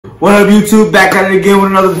What up, YouTube? Back at it again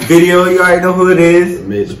with another video. You already know who it is.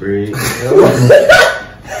 ThaMixBreed.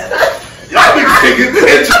 Y'all niggas taking the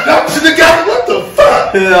introduction together. What the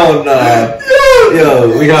fuck? Hell nah.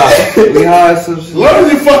 Yo, we hard some shit. Learn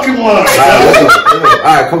your fucking line.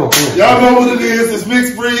 Alright, come on. Y'all know what it is. It's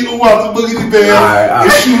ThaMixBreed. Who wants the boogity bear? Alright.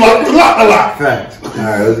 It's you lock the lock a lot. Facts.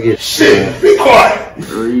 Alright, let's get shit. Be quiet.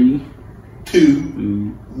 3, 2,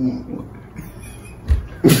 1.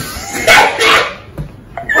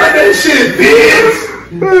 Run that shit, bitch.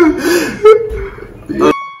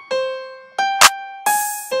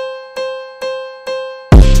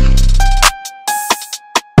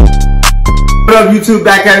 What up, YouTube?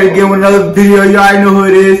 Back at it again with another video. You already know who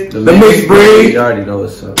it is. ThaMixBreed. You already know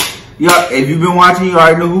what's up. If you've been watching, you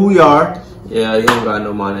already know who we are. Yeah, you don't gotta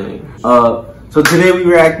know my name. So today we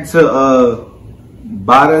reacting to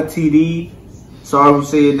Badda TD. Sorry if I'm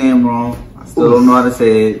saying your name wrong. I still don't know how to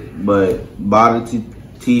say it, but Badda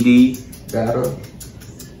TD. Badda.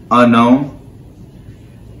 Unknown.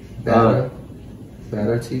 Badda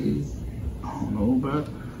TD. I don't know, bro.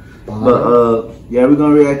 But yeah, we're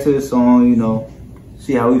gonna react to this song, you know,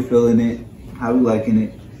 see how we feeling it, how we liking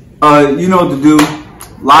it. You know what to do.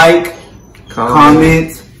 Like,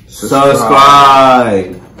 comment,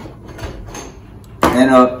 subscribe.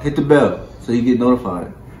 And hit the bell so you get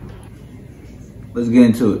notified. Let's get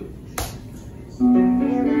into it.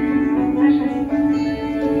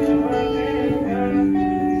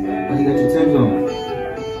 Oh, you got your Tim's on.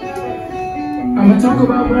 I'ma talk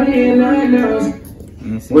about money and nothing else.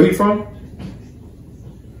 Where you from?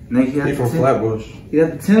 Nick, He from Flatbush. You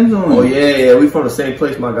got the Tim's on. Oh yeah, we from the same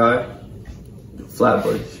place, my guy.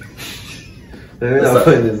 Flatbush. We're not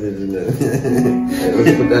putting this in there. Hey,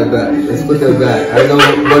 let's put that back. Let's put that back. I know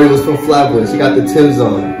Buddy was from Flatbush. He got the Tim's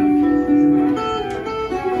on.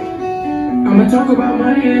 I'ma talk about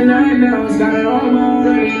money and nothing else. Got it all on my own,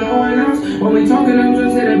 really no one else. When we talking, I'm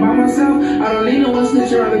just in it by myself. I don't need no one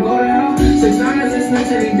snitch around to go to hell. 6 9 is a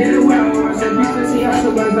snitch and he did it well. I said, peace to see how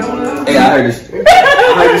somebody's done with love. Hey, I heard this.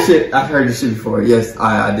 I've heard this shit before. Yes,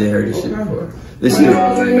 I did hear this shit before. This shit. These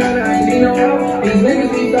niggas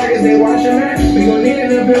be faggots, they watching man. We gon' need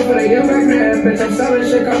it in a bill for they get back there. Bitch, I'm selling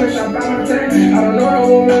shit, come and shop out my tent. I don't know no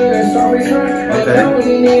woman that's always right. Okay. And when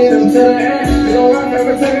you need them to the end. We gon' rock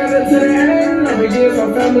everything out to the end. Every year for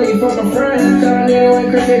family, fuck a friend. Telling you and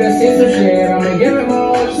Chrissy to see some shit. I'ma give it my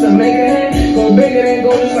all just to make it hit. Go bigger than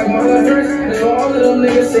go just like my dress. It's for all of them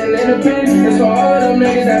niggas sitting in the pen. It's for all of them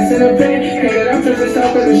niggas that's in the pen. Can't get up to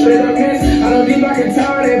yourself cause it's straight up miss. I don't deep like a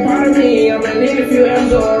tower, they part of me. I'ma need a few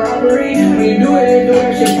M's or a robbery. When you do it, do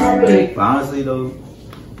that shit properly. But honestly though,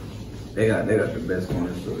 they got the best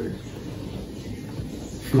corner stories.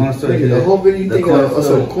 Corner story. The whole video you think of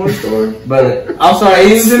a corner store? But I'm sorry,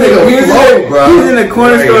 he was in the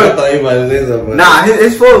corner store. I thought you might say something. Nah,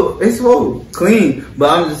 it's full, clean. But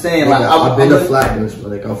I'm just saying, like, I've been to Flatbush,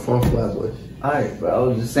 but like I'm from Flatbush. Alright, bro. I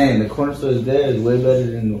was just saying the corner store is there is way better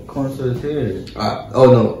than the corner store is here.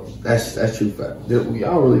 Oh no, that's true fact. We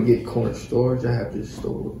don't really get corner stores. I have this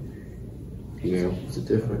store. You know, what's the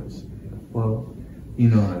difference? Well, you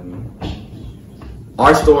know what I mean.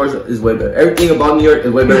 Our stores is way better. Everything about New York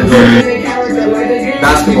is way better than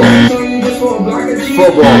basketball,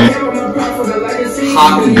 football,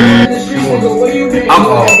 hockey,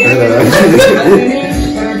 alcohol,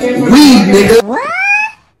 weed, nigga. What?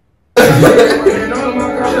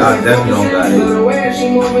 I definitely don't got it.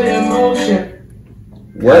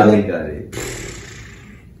 What? Cali got it.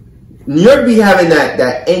 New York be having that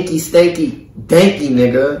anky stanky danky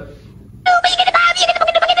nigga.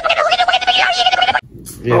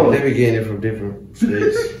 Yeah, they be getting it from different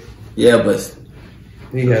states. Yeah, but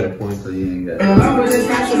He had a point. So you ain't got it.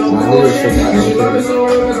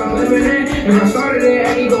 If I started it,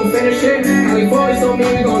 and he gon' finish it. And we boys told me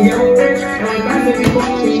we gon' get rich. And we back to be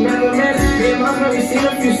born, we never miss. Me and my friend, we seen a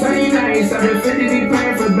few sunny nights. 750 be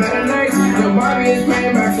praying for better nights. Your Bobby is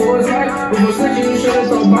paying back for his life. Before switching, you should've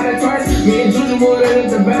thought about it twice. Me and Juju moved it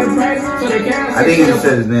into better price. So they can't. I think he just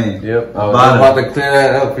said his name. Yep. I was Badda. about to clear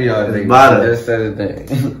that up for y'all. Badda. Just said his name.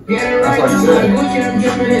 Get it right, That's what he you said. like Gucci, I'm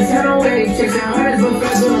dripping his head away. Chicks and hundreds, but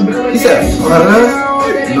fast on the bill. he said,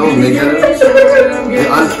 no, nigga.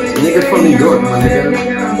 Nigga from New York, my nigga.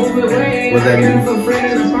 What that mean?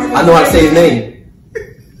 I know how to say his name.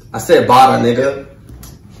 I said Badda, nigga.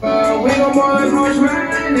 We gon' more than March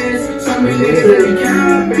Madness. Some niggas really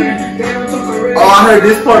capping. They don't talk already. Oh, I heard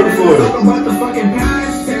this part before. Talk about the fucking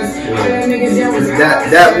past tense. Other niggas, yeah, was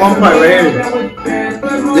That one part right here.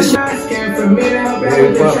 This shit. For me to help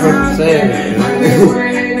everything. What I'm saying.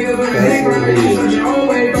 Such your own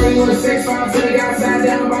way, bro. You was 6'5" till they got sat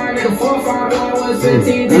down by a nigga 4'5". I was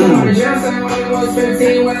 15, think I'm a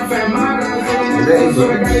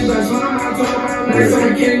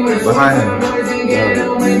Behind him.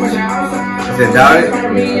 Is it doubt it?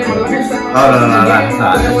 Oh, no, that's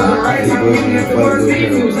not.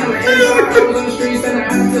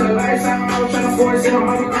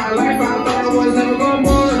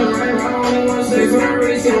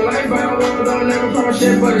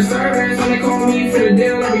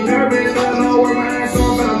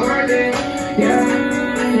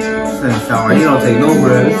 Sound like you don't take no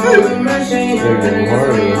breaths.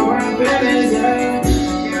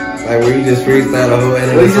 Like where you just freestyle the whole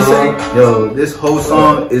end of What the you just song. say? Yo, this whole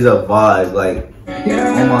song is a vibe. Like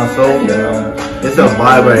on my soul, it's a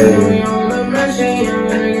vibe right here.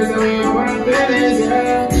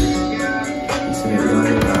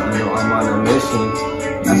 I'm on a mission.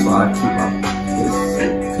 That's why I keep my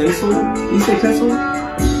pencil. You say pencil?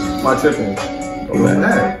 My tripping. Go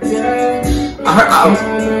back. I heard.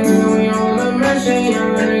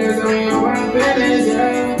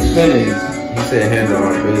 Pennies. He said handle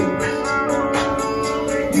our business.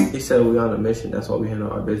 He said we on a mission. That's why we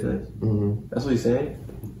handle our business. That's what he's saying.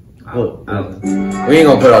 Look, we ain't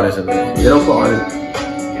gonna put all this in there. You don't put all this.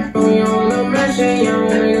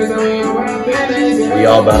 We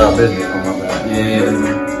all about our business. Oh my bad.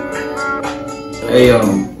 Yeah. Hey yo,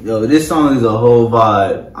 this song is a whole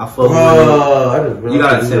vibe. I fuck with it. You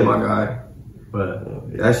gotta say my guy.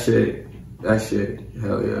 But that shit,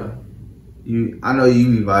 hell yeah. I know you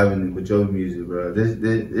be vibing with your music, bro.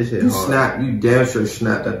 This shit hard. You damn sure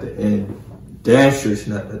snapped at the end.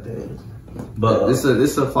 But this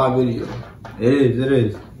is a fly video. It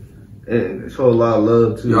is. It shows a lot of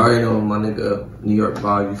love too. You already know my nigga New York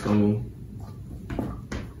vibe, you feel me?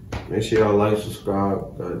 Make sure y'all like,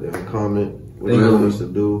 subscribe, comment. What Thank you you. want us to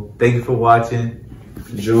do. Thank you for watching.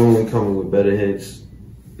 June, we coming with better hits.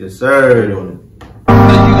 Yes, sir. Doing it.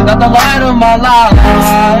 You're not the light of my life.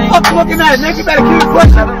 I'm looking at it, nigga. You better keep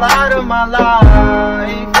pushing. Not the light of my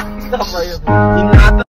life. Stop right here.